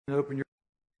Open your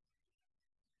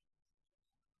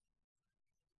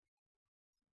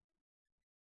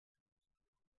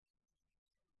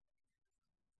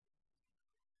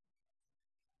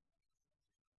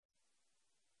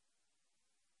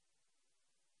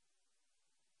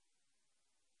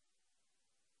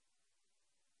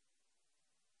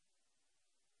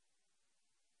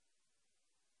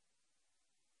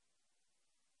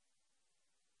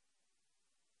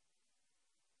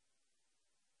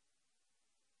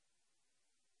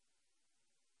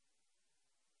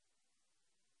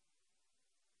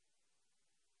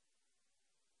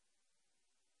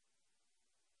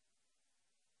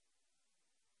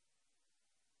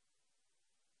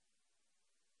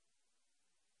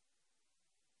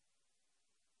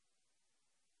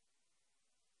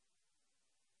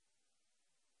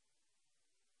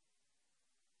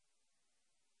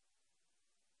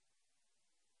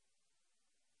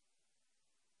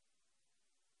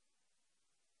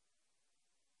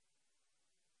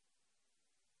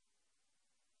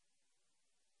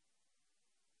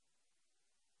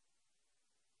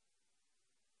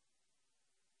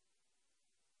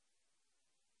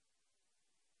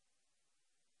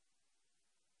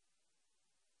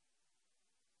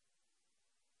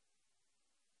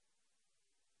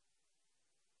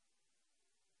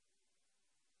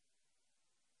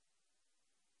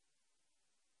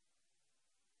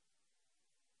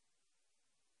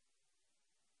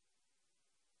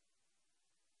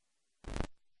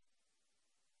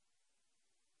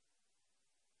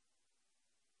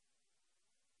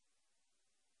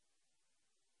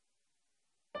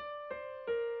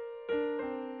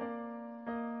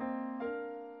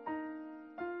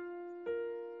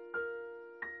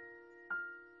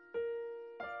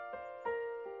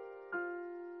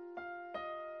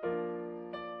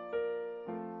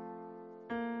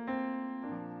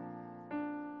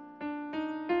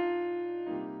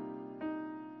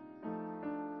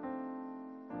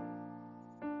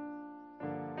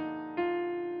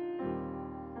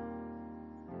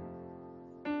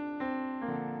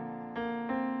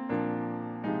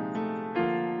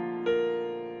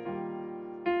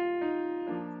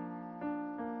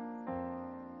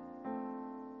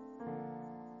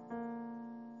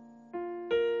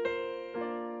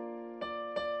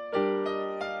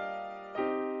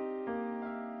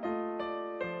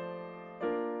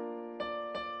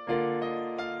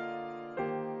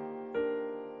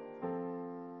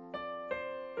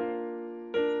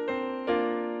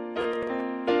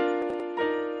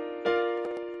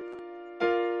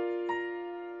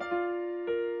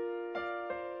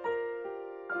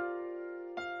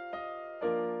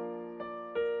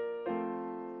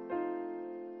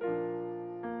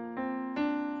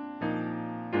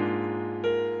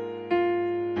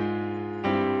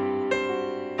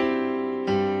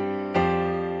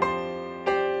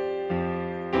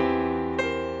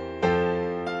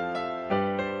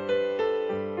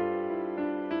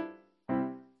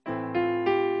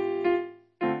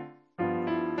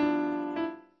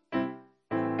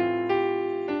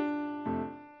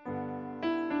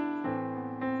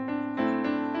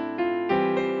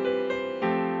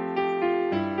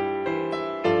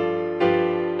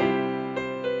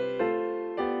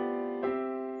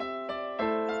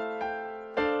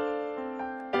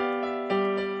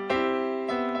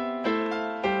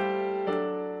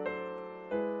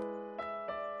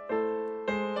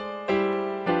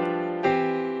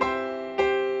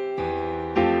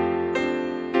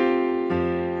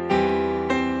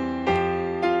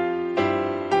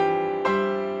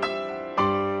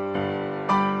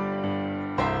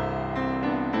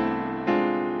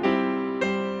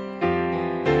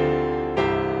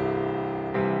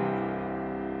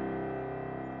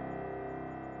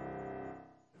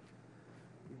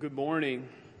Good morning.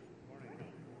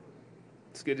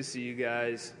 It's good to see you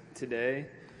guys today.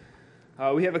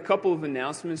 We have a couple of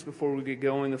announcements before we get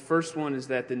going. The first one is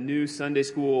that the new Sunday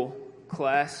school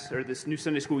class, or this new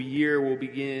Sunday school year, will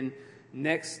begin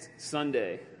next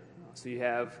Sunday. So you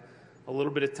have a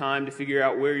little bit of time to figure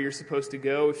out where you're supposed to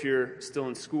go if you're still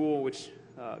in school, which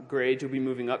grade you'll be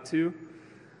moving up to.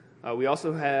 We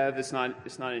also have, it's not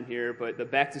in here, but the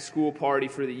back-to-school party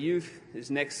for the youth is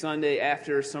next Sunday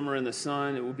after Summer in the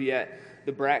Sun. It will be at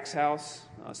the Brack's house,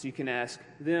 so you can ask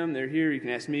them. They're here. You can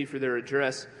ask me for their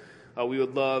address. We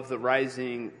would love the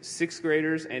rising sixth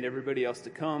graders and everybody else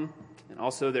to come, and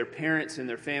also their parents and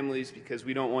their families, because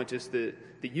we don't want just the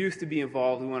youth to be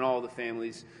involved. We want all the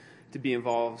families to be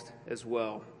involved as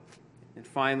well. And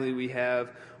finally, we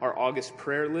have our August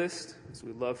prayer list. So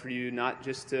we'd love for you not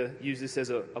just to use this as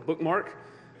a bookmark,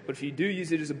 but if you do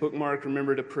use it as a bookmark,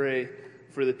 remember to pray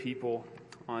for the people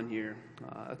on here.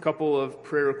 A couple of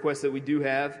prayer requests that we do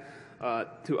have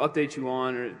to update you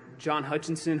on. John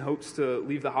Hutchinson hopes to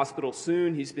leave the hospital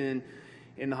soon. He's been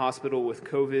in the hospital with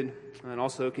COVID. And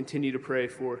also continue to pray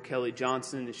for Kelly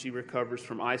Johnson as she recovers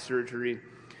from eye surgery.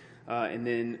 And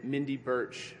then Mindy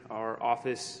Birch, our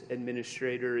office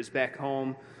administrator, is back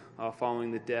home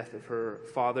following the death of her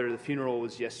father. The funeral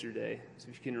was yesterday, so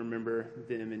if you can remember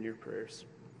them in your prayers.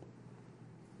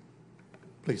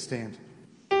 Please stand.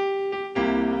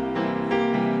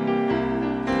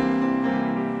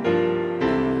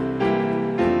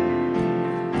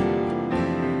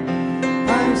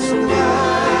 I'm so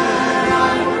glad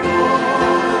I'm a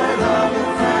part of the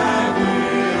family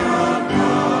of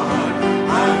God.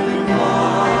 I've been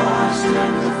washed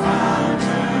in the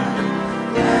fountain,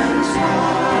 cleansed by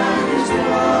His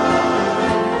blood.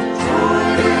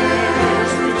 Join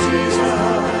heirs with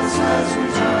Jesus as we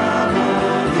travel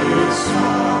His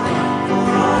song. For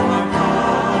I'm a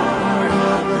part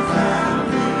of the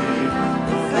family of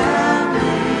God.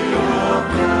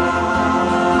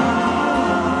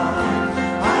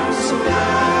 I'm so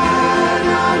glad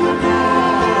I'm a part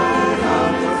of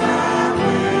the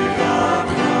family of God.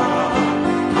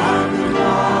 I've been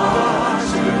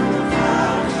washed in the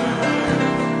fountain,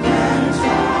 cleansed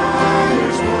by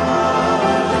His blood.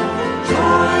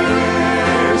 Join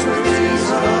heirs with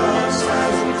Jesus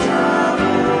as we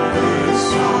travel His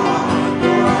song.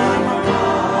 For I'm a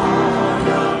part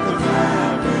of the family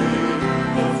of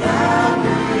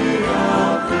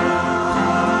God.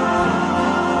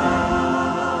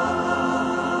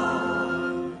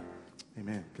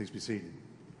 Amen. Please be seated.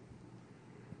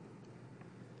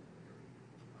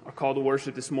 Our call to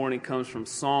worship this morning comes from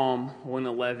Psalm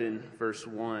 111, verse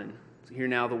 1. So hear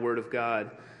now the word of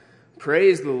God.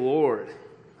 Praise the Lord.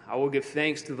 I will give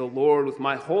thanks to the Lord with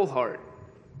my whole heart,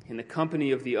 in the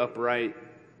company of the upright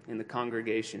in the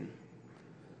congregation.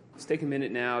 Let's take a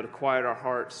minute now to quiet our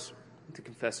hearts and to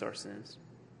confess our sins.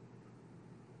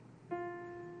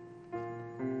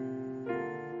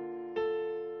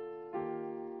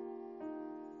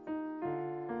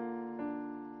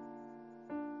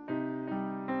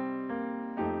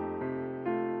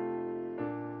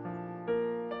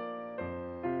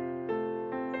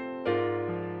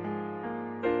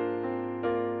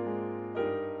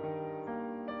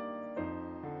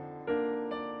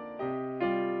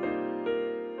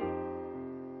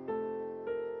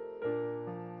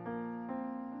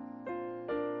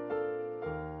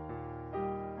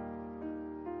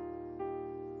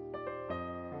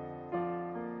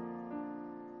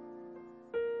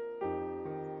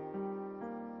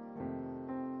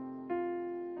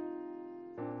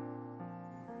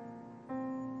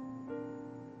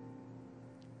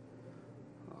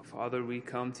 Father, we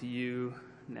come to you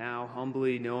now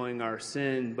humbly knowing our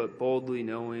sin, but boldly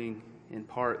knowing in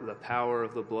part the power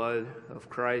of the blood of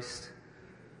Christ.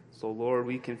 So, Lord,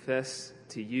 we confess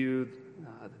to you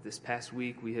that this past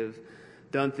week we have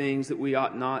done things that we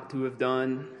ought not to have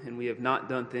done, and we have not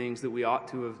done things that we ought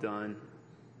to have done.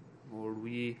 Lord,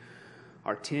 we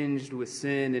are tinged with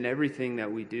sin in everything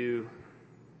that we do,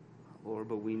 Lord,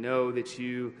 but we know that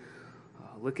you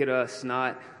look at us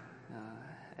not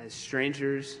as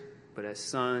strangers, but as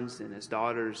sons and as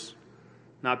daughters,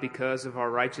 not because of our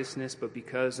righteousness, but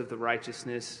because of the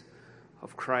righteousness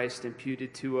of Christ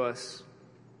imputed to us,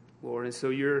 Lord. And so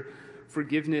your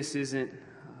forgiveness isn't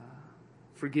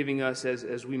forgiving us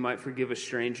as we might forgive a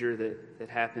stranger that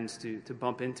happens to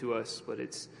bump into us, but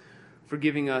it's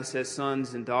forgiving us as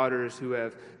sons and daughters who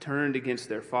have turned against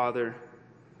their Father,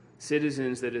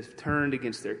 citizens that have turned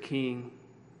against their King,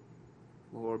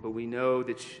 Lord. But we know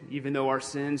that even though our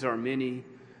sins are many,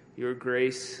 your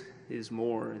grace is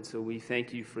more. And so we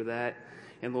thank you for that.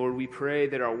 And Lord, we pray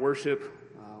that our worship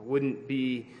wouldn't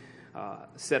be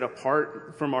set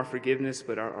apart from our forgiveness,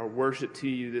 but our worship to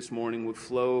you this morning would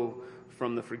flow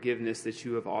from the forgiveness that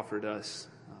you have offered us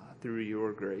through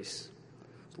your grace.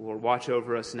 So Lord, watch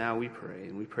over us now, we pray.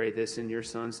 And we pray this in your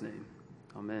Son's name.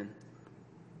 Amen.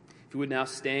 If you would now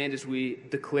stand as we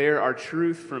declare our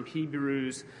truth from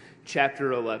Hebrews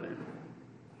chapter 11.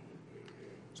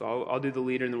 So I'll do the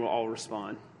leader and then we'll all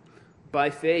respond.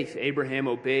 By faith, Abraham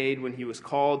obeyed when he was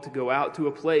called to go out to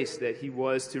a place that he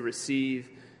was to receive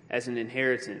as an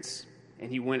inheritance. And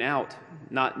he went out,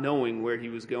 not knowing where he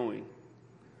was going.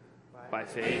 By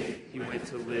faith, he went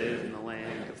to live in the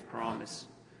land of promise,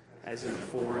 as in a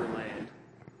foreign land,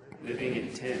 living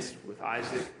in tents with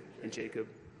Isaac and Jacob,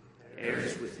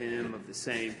 heirs with him of the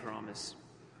same promise.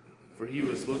 For he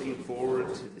was looking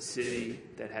forward to the city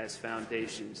that has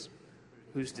foundations,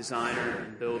 whose designer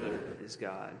and builder is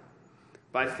God.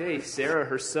 By faith, Sarah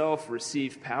herself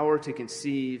received power to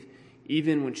conceive,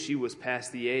 even when she was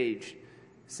past the age,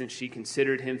 since she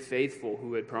considered him faithful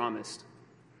who had promised.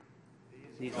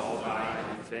 These all died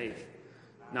in faith,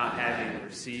 not having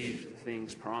received the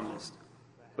things promised,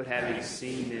 but having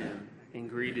seen them and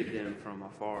greeted them from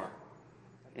afar,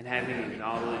 and having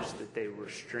acknowledged that they were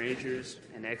strangers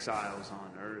and exiles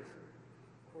on earth.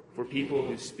 For people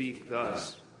who speak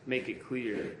thus make it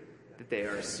clear that they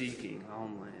are seeking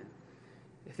homeland.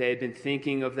 If they had been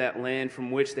thinking of that land from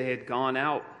which they had gone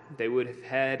out, they would have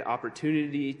had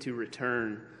opportunity to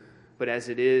return. But as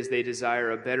it is, they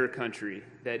desire a better country,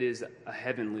 that is, a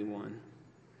heavenly one.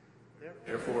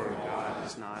 Therefore, God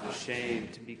is not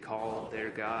ashamed to be called their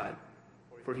God,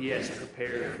 for he has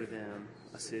prepared for them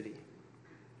a city.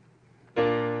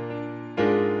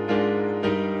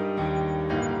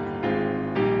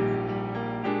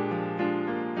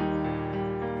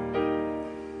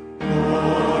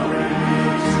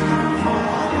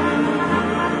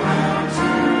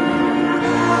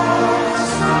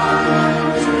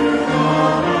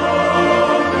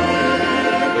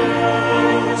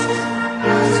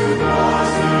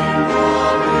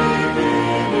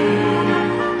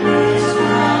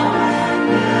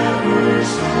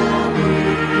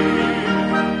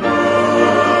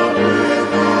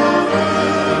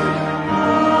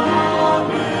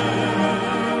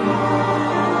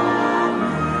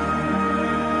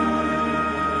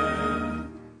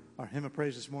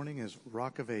 This morning is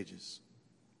Rock of Ages.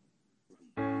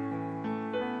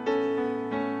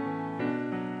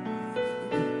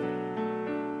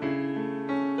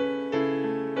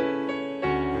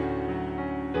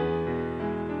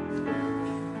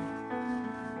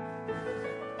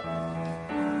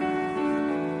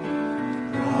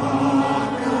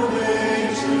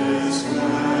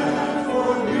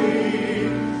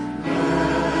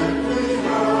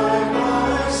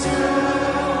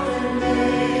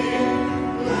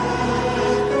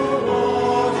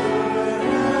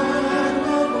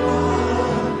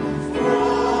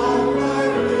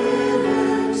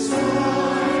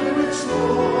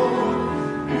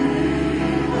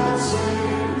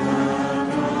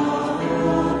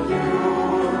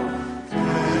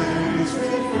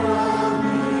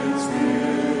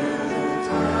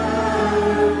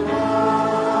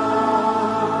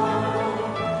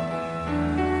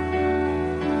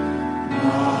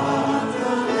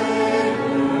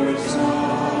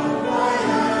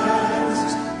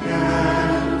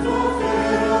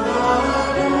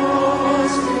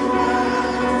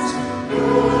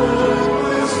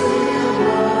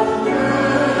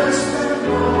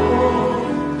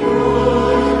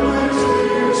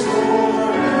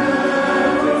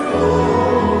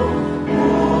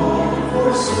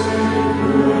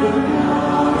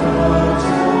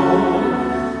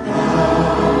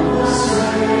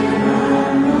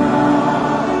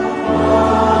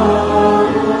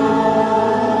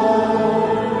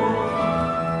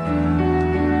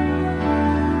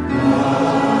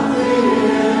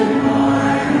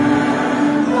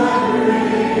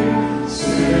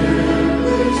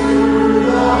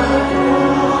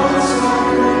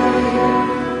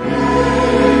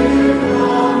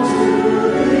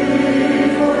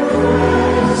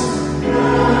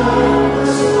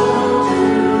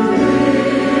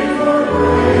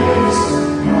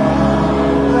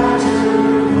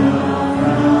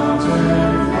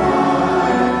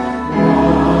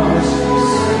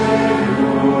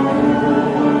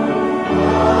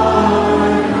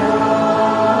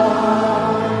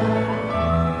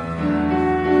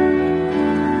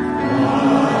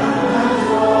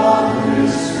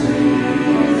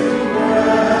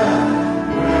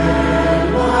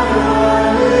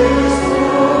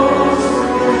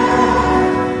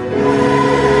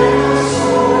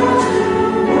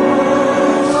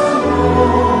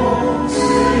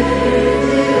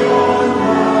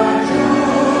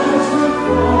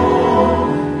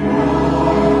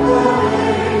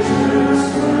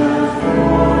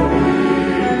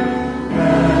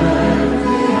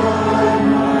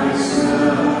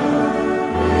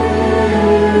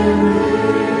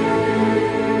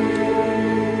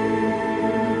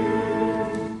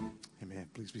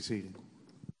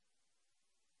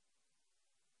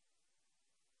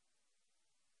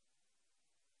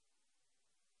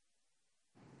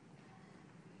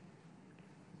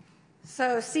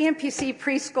 So CMPC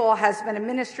Preschool has been a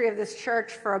ministry of this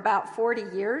church for about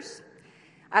 40 years.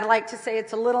 I'd like to say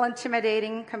it's a little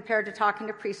intimidating compared to talking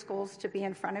to preschools to be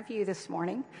in front of you this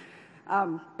morning,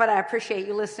 but I appreciate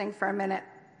you listening for a minute.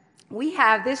 We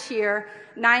have this year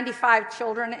 95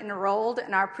 children enrolled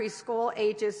in our preschool,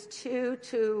 ages 2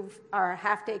 to our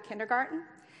half-day kindergarten,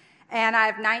 and I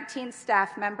have 19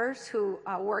 staff members who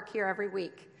work here every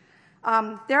week.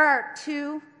 There are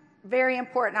two very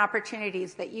important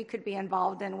opportunities that you could be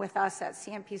involved in with us at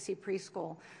CMPC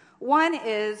Preschool. One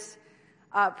is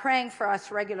praying for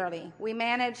us regularly. We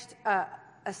managed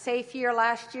a safe year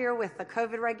last year with the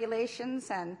COVID regulations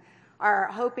and are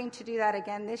hoping to do that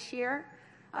again this year.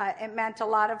 It meant a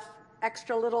lot of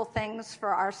extra little things for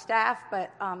our staff,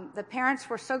 but the parents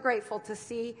were so grateful to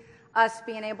see us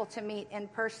being able to meet in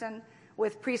person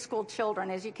with preschool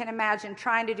children. As you can imagine,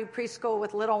 trying to do preschool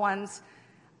with little ones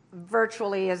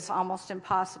virtually is almost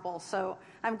impossible. So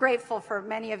I'm grateful for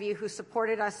many of you who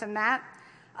supported us in that.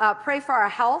 Pray for our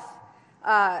health,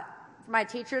 my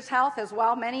teachers' health as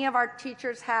well. Many of our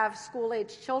teachers have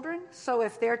school-age children, so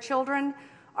if their children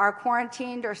are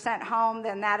quarantined or sent home,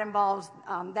 then that involves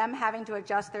them having to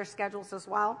adjust their schedules as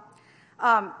well.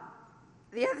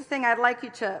 The other thing I'd like you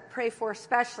to pray for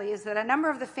especially is that a number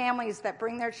of the families that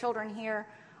bring their children here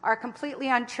are completely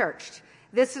unchurched.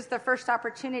 This is the first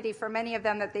opportunity for many of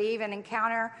them that they even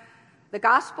encounter the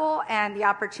gospel and the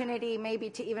opportunity maybe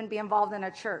to even be involved in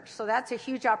a church. So that's a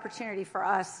huge opportunity for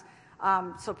us.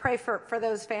 So pray for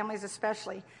those families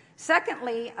especially.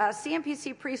 Secondly,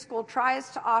 CMPC Preschool tries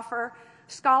to offer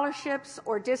scholarships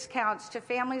or discounts to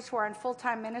families who are in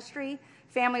full-time ministry,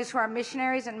 families who are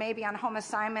missionaries and maybe on home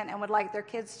assignment and would like their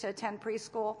kids to attend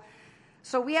preschool.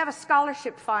 So we have a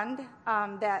scholarship fund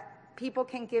that people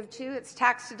can give to. It's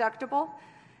tax deductible.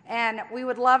 And we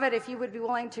would love it if you would be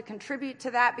willing to contribute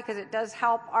to that because it does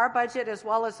help our budget as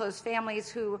well as those families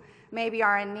who maybe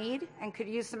are in need and could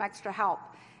use some extra help.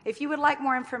 If you would like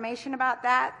more information about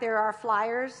that, there are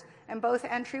flyers in both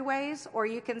entryways, or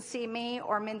you can see me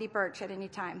or Mindy Birch at any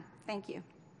time. Thank you.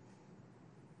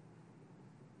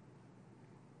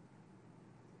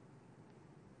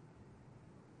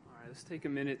 All right, let's take a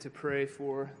minute to pray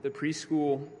for the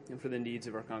preschool and for the needs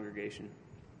of our congregation.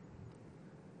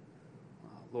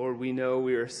 Lord, we know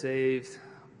we are saved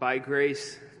by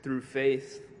grace through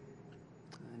faith,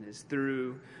 and it's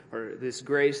through this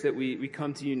grace that we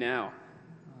come to you now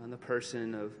in the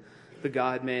person of the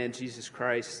God-man, Jesus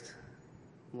Christ.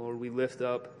 Lord, we lift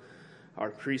up our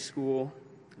preschool,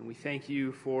 and we thank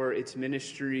you for its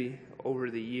ministry over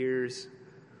the years.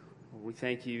 We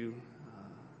thank you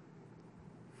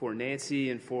for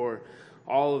Nancy and for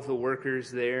all of the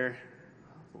workers there,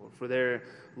 Lord, for their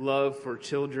love for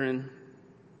children,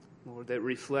 Lord, that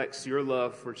reflects your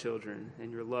love for children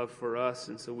and your love for us.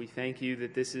 And so we thank you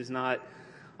that this is not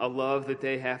a love that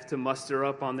they have to muster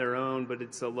up on their own, but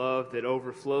it's a love that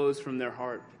overflows from their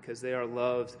heart because they are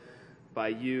loved by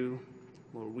you.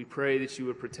 Lord, we pray that you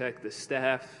would protect the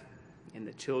staff and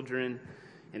the children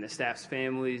and the staff's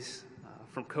families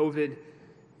from COVID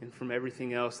and from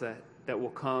everything else that will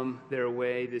come their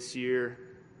way this year.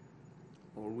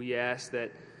 Lord, we ask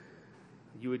that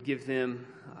you would give them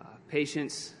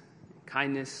patience,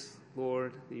 kindness,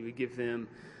 Lord, that you would give them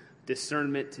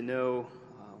discernment to know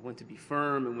when to be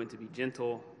firm and when to be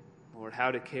gentle, Lord,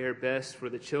 how to care best for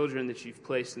the children that you've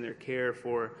placed in their care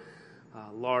for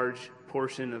a large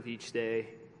portion of each day.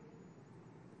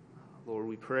 Lord,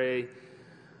 we pray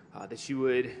that you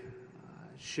would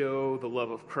show the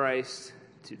love of Christ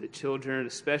to the children,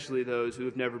 especially those who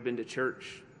have never been to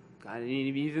church. God, and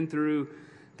even through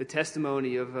the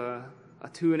testimony of a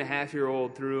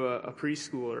 2.5-year-old through a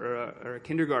preschooler or a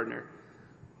kindergartner,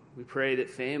 we pray that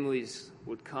families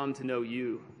would come to know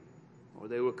you, or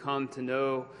they would come to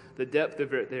know the depth of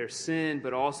their sin,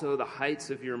 but also the heights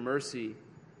of your mercy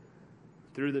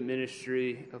through the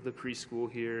ministry of the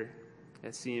preschool here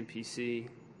at CMPC.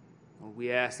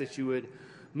 We ask that you would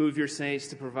move your saints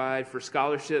to provide for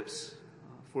scholarships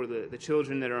for the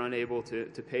children that are unable to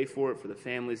pay for it, for the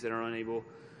families that are unable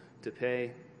to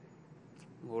pay.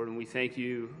 Lord, and we thank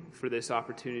you for this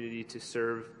opportunity to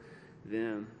serve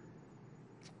them.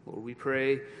 Lord, we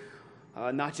pray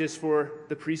not just for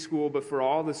the preschool, but for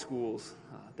all the schools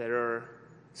that are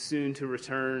soon to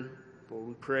return. Lord,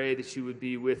 we pray that you would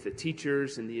be with the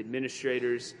teachers and the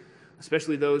administrators,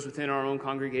 especially those within our own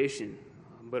congregation,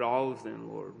 but all of them,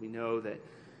 Lord. We know that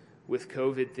with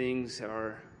COVID, things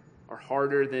are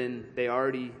harder than they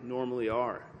already normally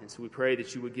are. And so we pray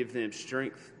that you would give them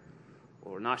strength,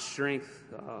 or not strength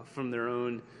from their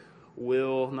own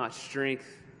will, not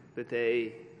strength that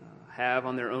they have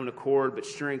on their own accord, but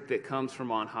strength that comes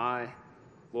from on high.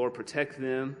 Lord, protect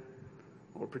them.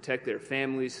 Lord, protect their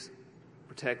families.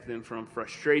 Protect them from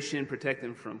frustration. Protect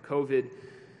them from COVID.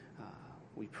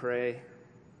 We pray,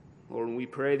 Lord, and we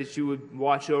pray that you would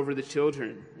watch over the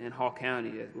children in Hall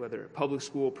County, whether public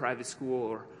school, private school,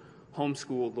 or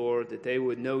homeschool, Lord, that they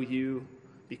would know you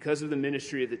because of the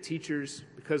ministry of the teachers,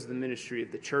 because of the ministry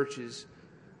of the churches.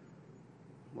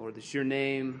 Lord, that your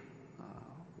name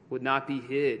would not be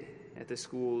hid at the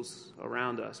schools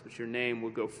around us, but your name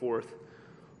will go forth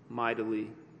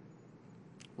mightily.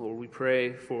 Lord, we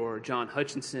pray for John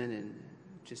Hutchinson and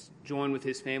just join with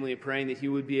his family in praying that he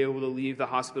would be able to leave the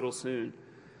hospital soon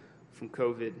from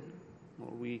COVID.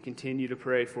 Lord, we continue to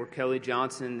pray for Kelly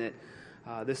Johnson that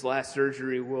this last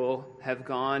surgery will have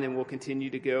gone and will continue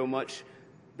to go much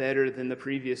better than the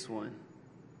previous one.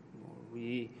 Lord,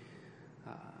 we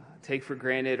take for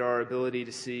granted our ability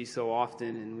to see so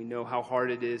often, and we know how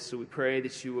hard it is. So we pray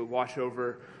that you would watch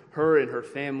over her and her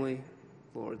family,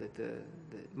 Lord, that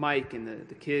Mike and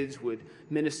the kids would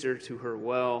minister to her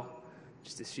well,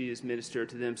 just as she has ministered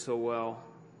to them so well.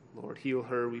 Lord, heal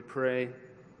her, we pray.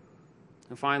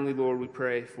 And finally, Lord, we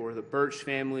pray for the Birch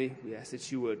family. We ask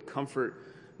that you would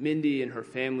comfort Mindy and her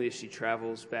family as she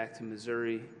travels back to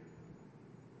Missouri.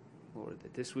 Lord,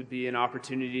 that this would be an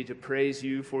opportunity to praise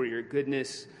you for your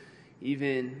goodness,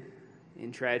 even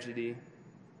in tragedy.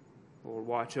 Lord,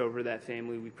 watch over that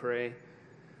family, we pray.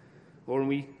 Lord,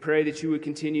 we pray that you would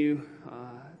continue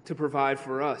to provide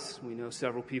for us. We know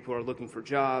several people are looking for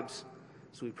jobs,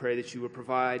 so we pray that you would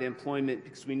provide employment,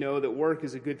 because we know that work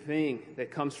is a good thing that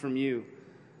comes from you.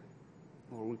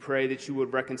 Lord, we pray that you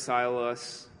would reconcile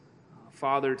us,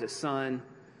 father to son,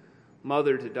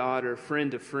 mother to daughter,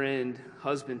 friend to friend,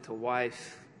 husband to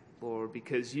wife, Lord,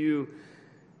 because you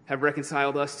have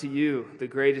reconciled us to you, the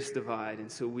greatest divide. And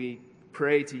so we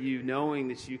pray to you knowing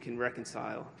that you can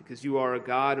reconcile, because you are a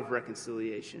God of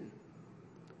reconciliation.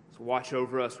 So watch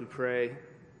over us, we pray.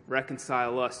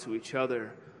 Reconcile us to each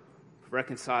other.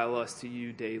 Reconcile us to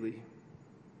you daily.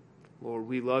 Lord,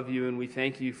 we love you and we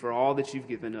thank you for all that you've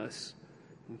given us.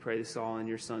 We pray this all in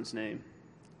your Son's name.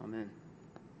 Amen.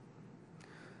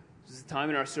 This is a time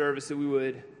in our service that we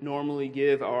would normally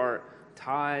give our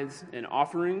tithes and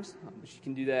offerings. But you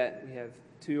can do that. We have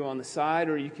 2 on the side,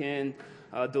 or you can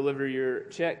deliver your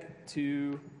check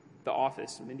to the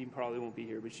office. Mindy probably won't be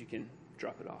here, but you can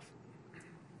drop it off.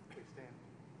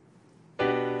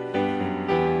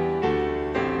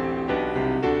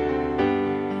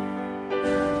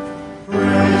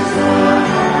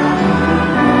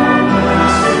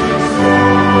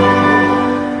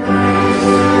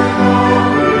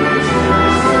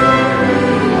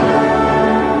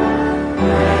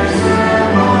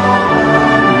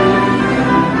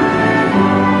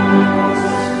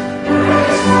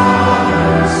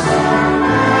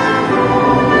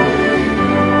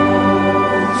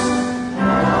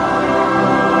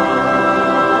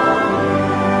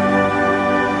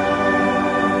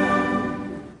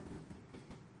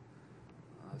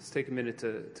 Take a minute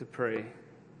to pray.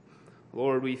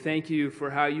 Lord, we thank you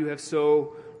for how you have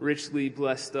so richly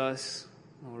blessed us.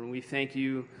 Lord, we thank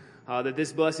you that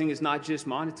this blessing is not just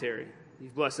monetary.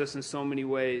 You've blessed us in so many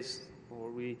ways.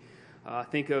 Lord, we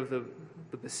think of the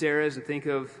Becerras and think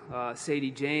of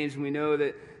Sadie James, and we know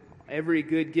that every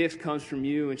good gift comes from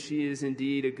you, and she is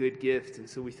indeed a good gift. And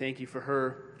so we thank you for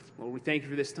her. Lord, we thank you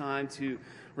for this time to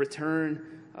return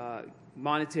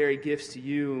monetary gifts to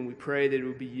you, and we pray that it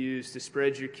would be used to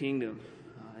spread your kingdom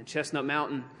in Chestnut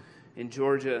Mountain, in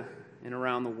Georgia, and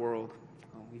around the world.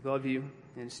 We love you,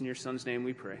 and it's in your Son's name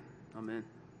we pray. Amen.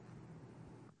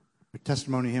 Our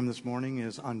testimony hymn this morning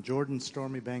is "On Jordan's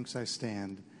Stormy Banks I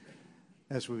Stand."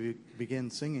 As we begin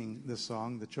singing this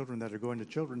song, the children that are going to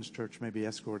children's church may be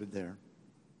escorted there.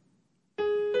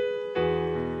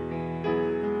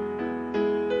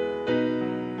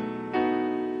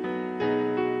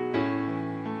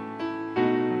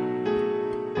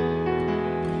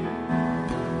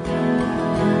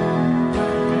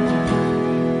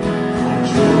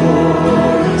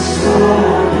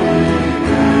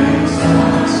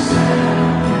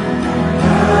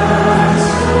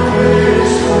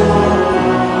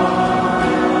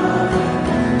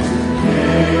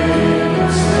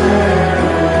 Stay.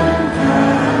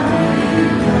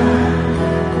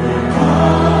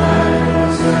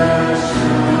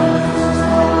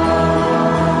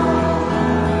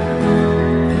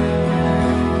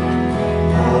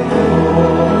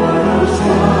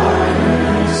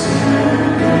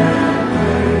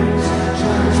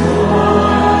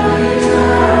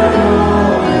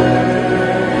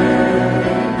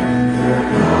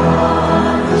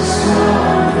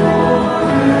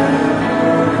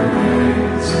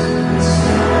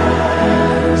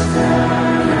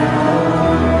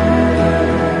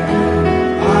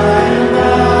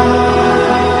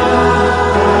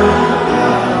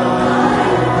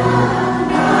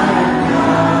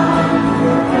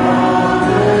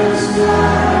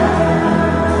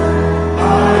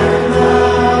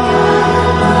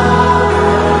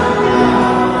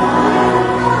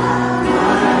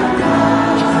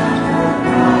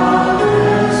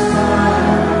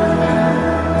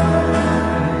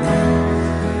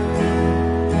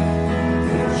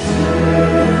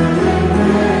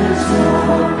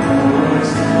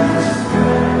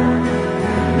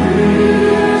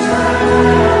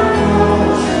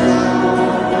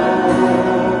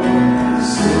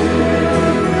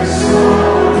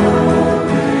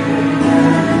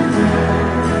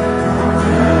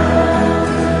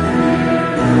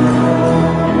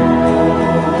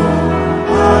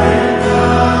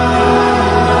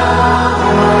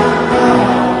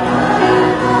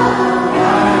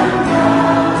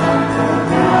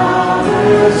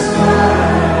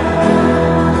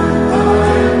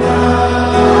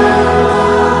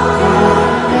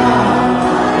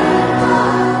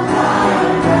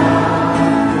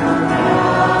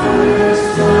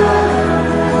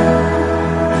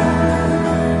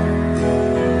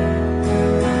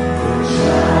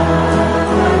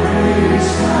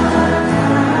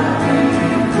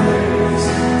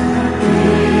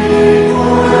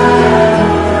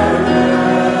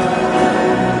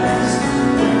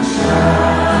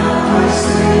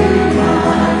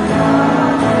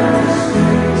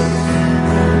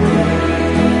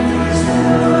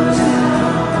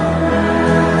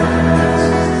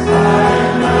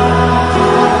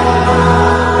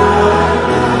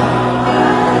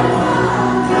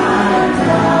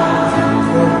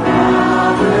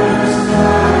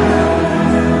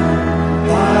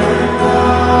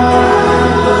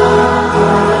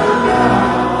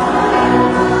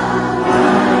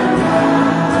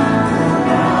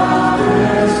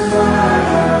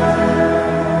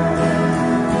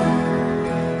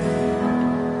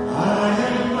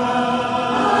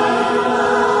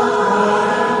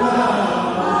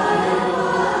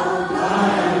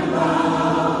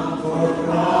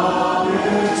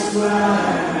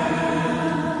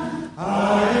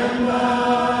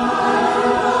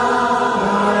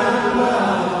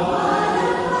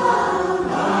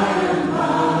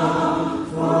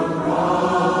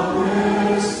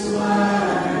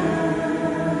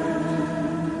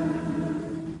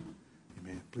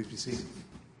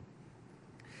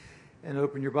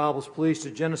 Bibles, please,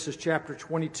 to Genesis chapter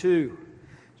 22.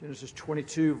 Genesis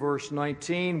 22, verse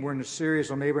 19. We're in a series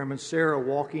on Abraham and Sarah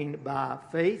walking by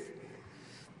faith.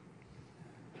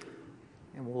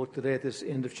 And we'll look today at this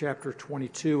end of chapter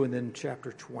 22 and then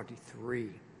chapter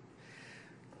 23.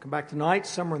 Come back tonight,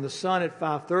 Summer in the Sun at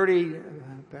 5:30.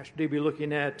 Pastor D will be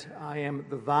looking at I Am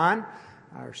the Vine,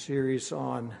 our series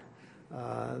on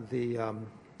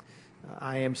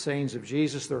I Am sayings of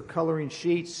Jesus. There are coloring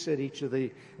sheets at each of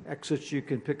the exits you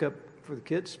can pick up for the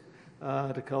kids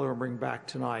to color and bring back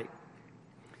tonight.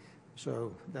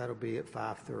 So that'll be at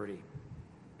 5:30.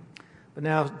 But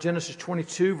now, Genesis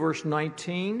 22, verse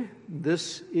 19.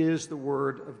 This is the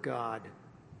word of God.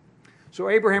 So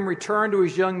Abraham returned to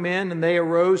his young men, and they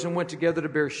arose and went together to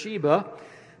Beersheba.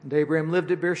 And Abraham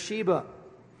lived at Beersheba.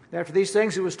 After these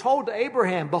things, it was told to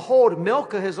Abraham, Behold,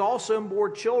 Milcah has also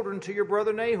borne children to your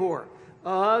brother Nahor.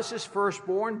 Uz, his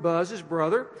firstborn, Buz, his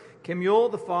brother, Kemuel,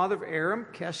 the father of Aram,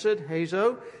 Kesed,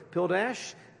 Hazo,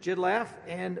 Pildash, Jidlaph,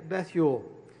 and Bethuel.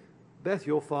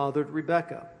 Bethuel fathered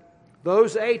Rebekah.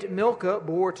 Those 8 Milcah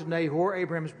bore to Nahor,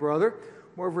 Abraham's brother.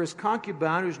 Moreover, his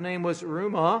concubine, whose name was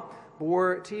Reumah,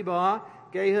 bore Tebah,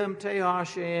 Gaham,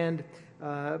 Tahash, and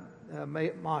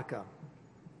Maacah.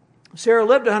 Sarah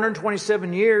lived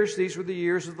 127 years. These were the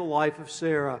years of the life of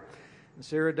Sarah. And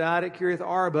Sarah died at Kiriath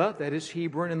Arba, that is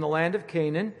Hebron, in the land of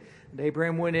Canaan. And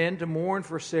Abraham went in to mourn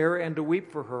for Sarah and to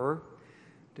weep for her.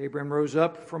 And Abraham rose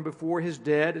up from before his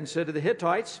dead and said to the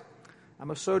Hittites, I'm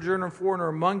a sojourner and foreigner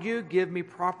among you. Give me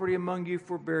property among you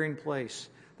for burying place,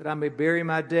 that I may bury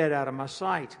my dead out of my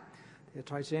sight. The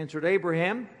Hittites answered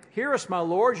Abraham, Hear us, my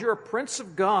lord, you're a prince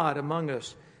of God among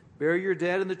us. Bury your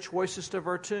dead in the choicest of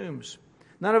our tombs.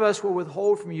 None of us will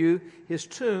withhold from you his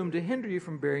tomb to hinder you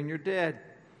from burying your dead.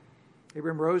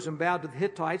 Abraham rose and bowed to the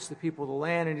Hittites, the people of the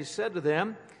land, and he said to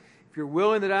them, If you're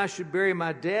willing that I should bury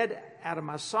my dead out of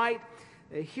my sight,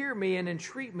 hear me and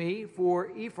entreat me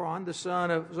for Ephron, the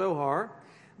son of Zohar,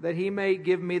 that he may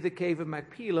give me the cave of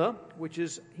Machpelah, which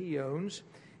he owns.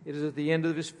 It is at the end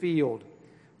of his field.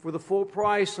 For the full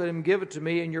price, let him give it to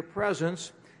me in your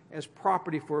presence as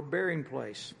property for a burying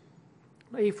place.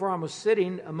 Ephron was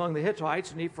sitting among the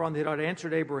Hittites, and Ephron the Hittite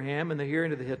answered Abraham in the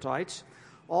hearing of the Hittites,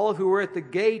 all who were at the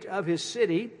gate of his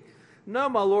city, No,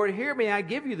 my lord, hear me, I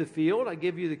give you the field, I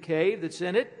give you the cave that's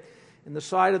in it, in the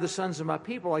sight of the sons of my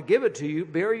people, I give it to you,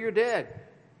 bury your dead.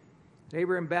 And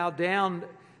Abraham bowed down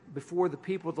before the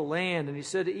people of the land, and he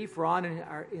said to Ephron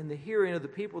in the hearing of the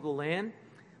people of the land,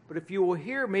 But if you will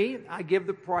hear me, I give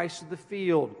the price of the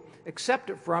field. Accept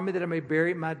it from me that I may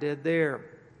bury my dead there.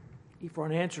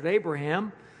 Ephron answered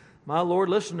Abraham, My lord,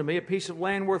 listen to me, a piece of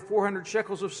land worth 400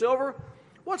 shekels of silver?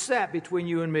 What's that between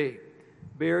you and me?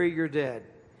 Bury your dead.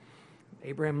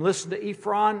 Abraham listened to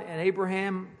Ephron, and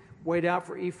Abraham weighed out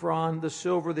for Ephron the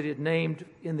silver that he had named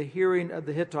in the hearing of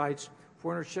the Hittites,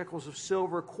 400 shekels of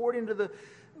silver, according to the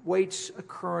weights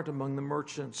current among the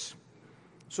merchants.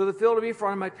 So the field of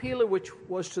Ephron and Machpelah, which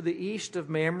was to the east of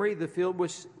Mamre, the field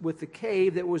was with the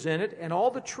cave that was in it, and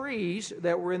all the trees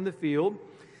that were in the field,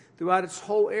 throughout its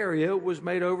whole area, was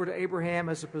made over to Abraham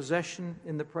as a possession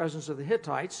in the presence of the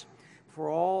Hittites for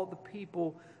all the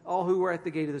people, all who were at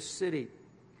the gate of the city.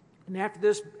 And after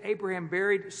this, Abraham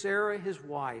buried Sarah, his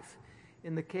wife,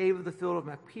 in the cave of the field of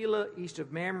Machpelah, east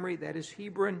of Mamre, that is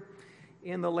Hebron,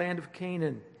 in the land of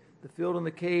Canaan. The field and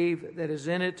the cave that is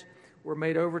in it were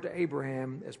made over to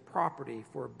Abraham as property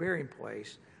for a burying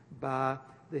place by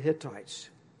the Hittites.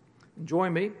 And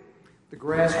join me. The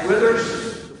grass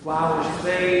withers, the flowers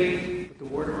fade, but the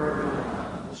word of our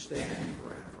God will stand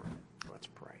forever. Let's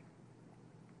pray.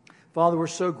 Father, we're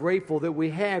so grateful that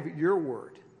we have your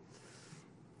word.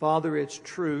 Father, it's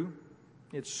true,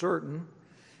 it's certain.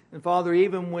 And Father,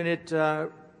 even when it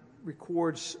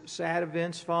records sad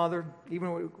events, Father,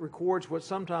 even when it records what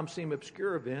sometimes seem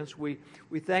obscure events, we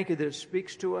thank you that it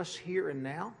speaks to us here and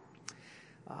now.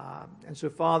 And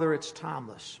so, Father, it's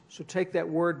timeless. So take that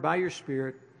word by your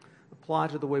Spirit, apply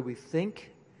it to the way we think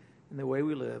and the way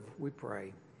we live, we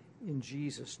pray. In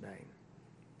Jesus' name,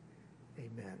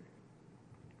 amen.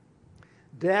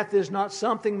 Death is not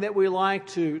something that we like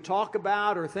to talk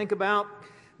about or think about.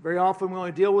 Very often we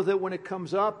only deal with it when it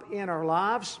comes up in our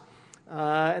lives.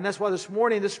 And that's why this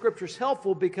morning this scripture is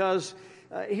helpful, because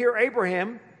here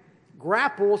Abraham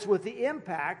grapples with the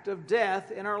impact of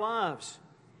death in our lives.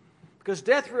 Because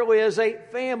death really is a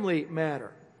family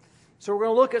matter. So we're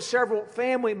going to look at several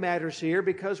family matters here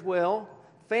because, well,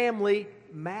 family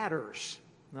matters.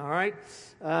 All right?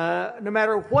 No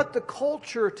matter what the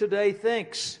culture today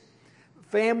thinks,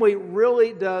 family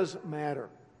really does matter.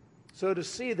 So to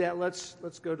see that, let's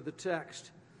go to the text.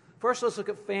 First, let's look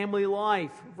at family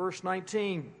life. Verse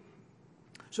 19.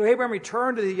 So Abraham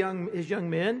returned to his young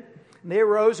men, and they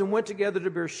arose and went together to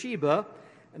Beersheba,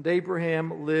 and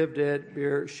Abraham lived at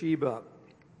Beersheba.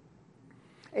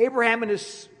 Abraham and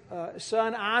his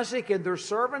son Isaac and their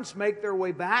servants make their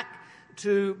way back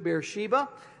to Beersheba.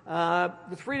 The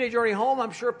 3-day journey home,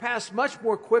 I'm sure, passed much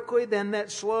more quickly than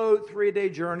that slow 3-day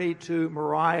journey to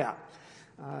Moriah.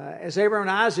 As Abraham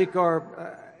and Isaac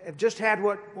have just had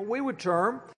what we would term